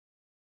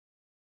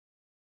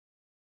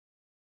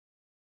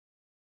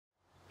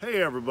Hey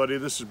everybody,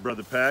 this is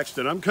Brother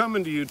Paxton. I'm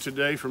coming to you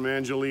today from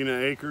Angelina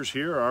Acres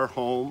here, our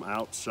home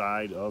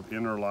outside of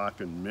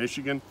Interlachen,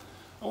 Michigan.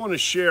 I want to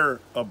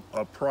share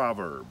a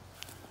proverb.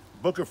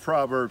 Book of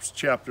Proverbs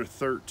chapter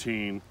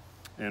 13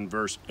 and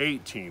verse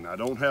 18. I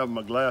don't have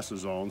my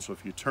glasses on, so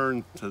if you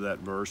turn to that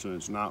verse and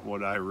it's not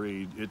what I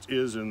read, it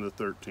is in the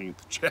 13th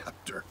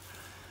chapter.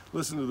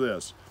 Listen to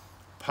this.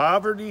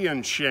 Poverty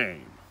and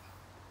shame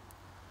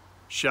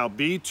shall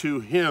be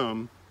to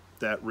him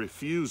that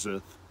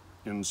refuseth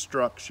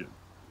instruction.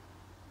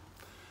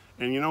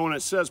 And you know, when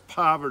it says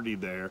poverty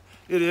there,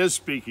 it is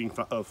speaking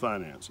of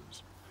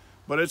finances,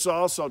 but it's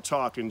also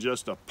talking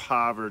just a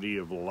poverty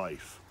of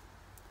life.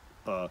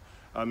 I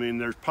mean,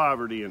 there's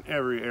poverty in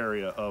every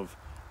area of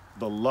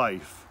the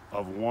life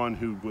of one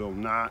who will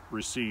not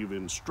receive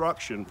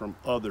instruction from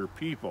other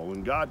people.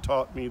 And God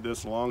taught me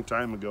this a long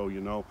time ago.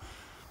 You know,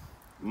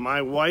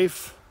 my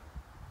wife,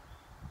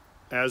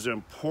 as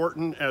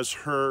important as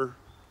her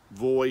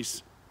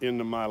voice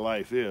into my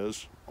life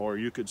is, or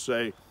you could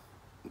say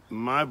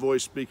my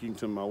voice speaking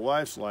to my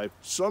wife's life,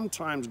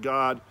 sometimes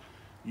God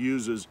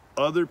uses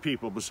other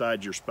people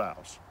besides your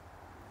spouse.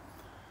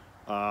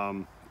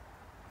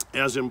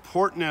 As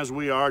important as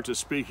we are to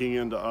speaking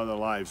into other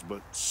lives,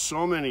 but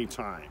so many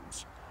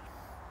times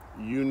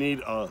you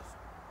need a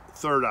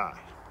third eye,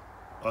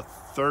 a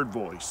third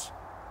voice,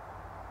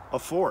 a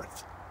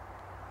fourth.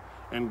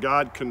 And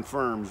God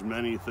confirms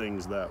many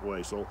things that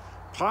way. So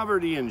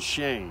poverty and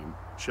shame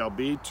shall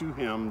be to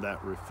him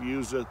that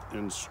refuseth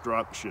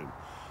instruction.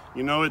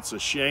 You know, it's a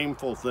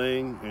shameful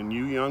thing, and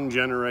you young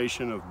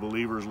generation of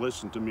believers,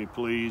 listen to me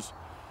please,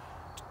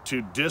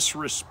 to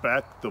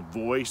disrespect the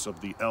voice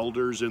of the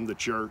elders in the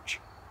church.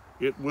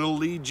 It will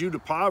lead you to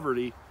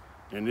poverty,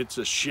 and it's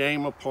a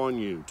shame upon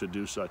you to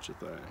do such a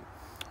thing.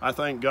 I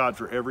thank God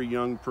for every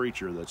young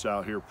preacher that's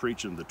out here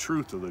preaching the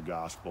truth of the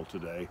gospel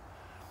today.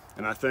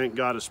 And I thank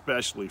God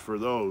especially for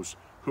those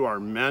who are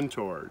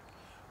mentored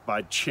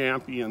by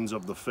champions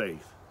of the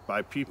faith,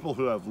 by people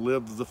who have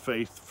lived the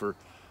faith for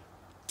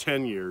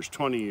 10 years,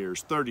 20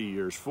 years, 30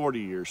 years, 40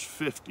 years,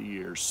 50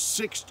 years,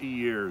 60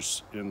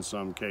 years in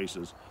some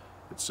cases,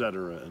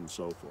 etc. and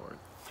so forth.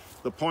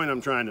 The point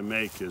I'm trying to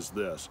make is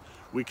this: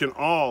 we can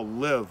all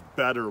live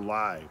better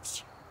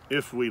lives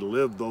if we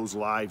live those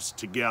lives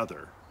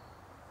together,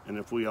 and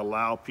if we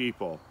allow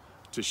people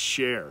to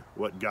share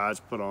what God's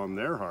put on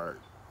their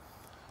heart.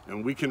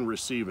 And we can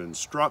receive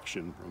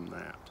instruction from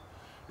that.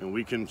 And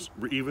we can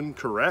even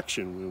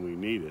correction when we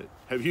need it.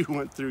 Have you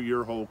went through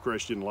your whole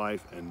Christian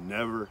life and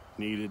never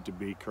needed to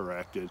be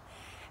corrected?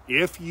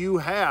 If you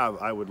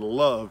have, I would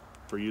love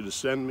for you to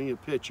send me a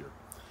picture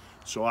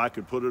so I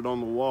could put it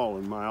on the wall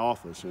in my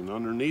office, and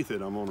underneath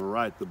it I'm going to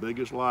write the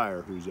biggest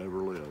liar who's ever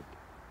lived.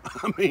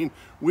 I mean,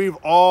 we've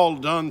all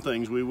done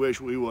things we wish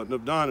we wouldn't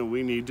have done, and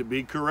we need to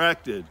be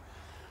corrected.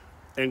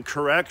 And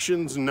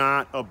correction's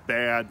not a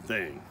bad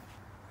thing.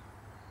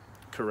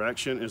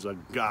 Correction is a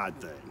God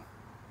thing.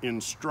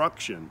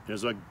 Instruction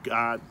is a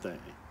God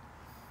thing.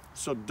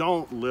 So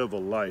don't live a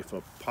life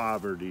of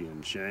poverty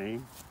and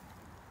shame.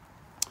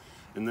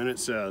 And then it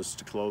says,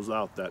 to close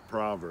out that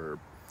proverb,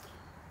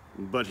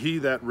 but he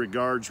that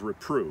regards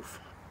reproof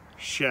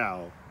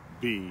shall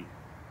be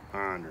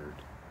honored.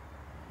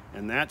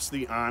 And that's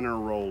the honor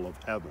roll of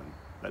heaven.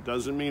 That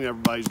doesn't mean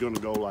everybody's going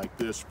to go like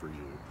this for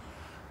you.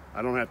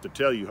 I don't have to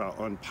tell you how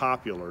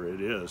unpopular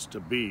it is to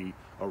be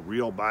a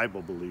real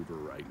Bible believer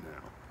right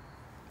now.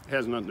 It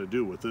has nothing to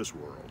do with this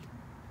world.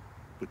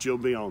 But you'll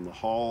be on the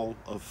hall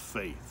of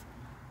faith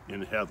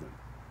in heaven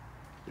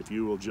if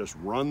you will just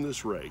run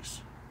this race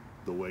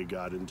the way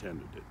God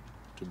intended it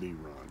to be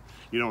run.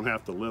 You don't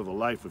have to live a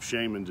life of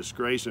shame and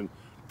disgrace and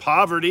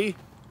poverty.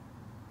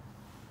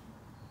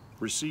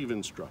 Receive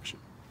instruction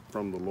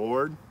from the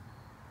Lord,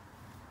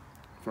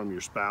 from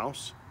your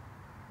spouse,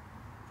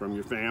 from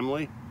your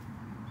family,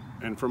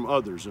 and from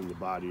others in the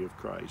body of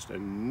Christ.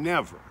 And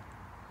never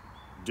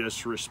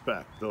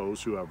disrespect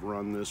those who have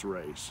run this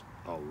race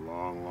a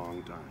long,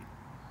 long time,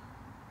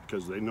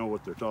 because they know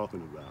what they're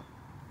talking about.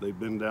 They've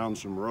been down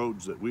some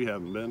roads that we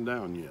haven't been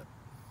down yet.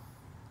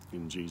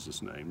 In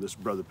Jesus' name. This is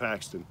Brother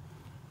Paxton.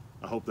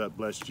 I hope that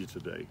blessed you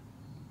today.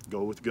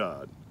 Go with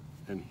God,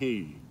 and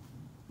He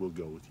will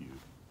go with you.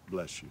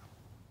 Bless you.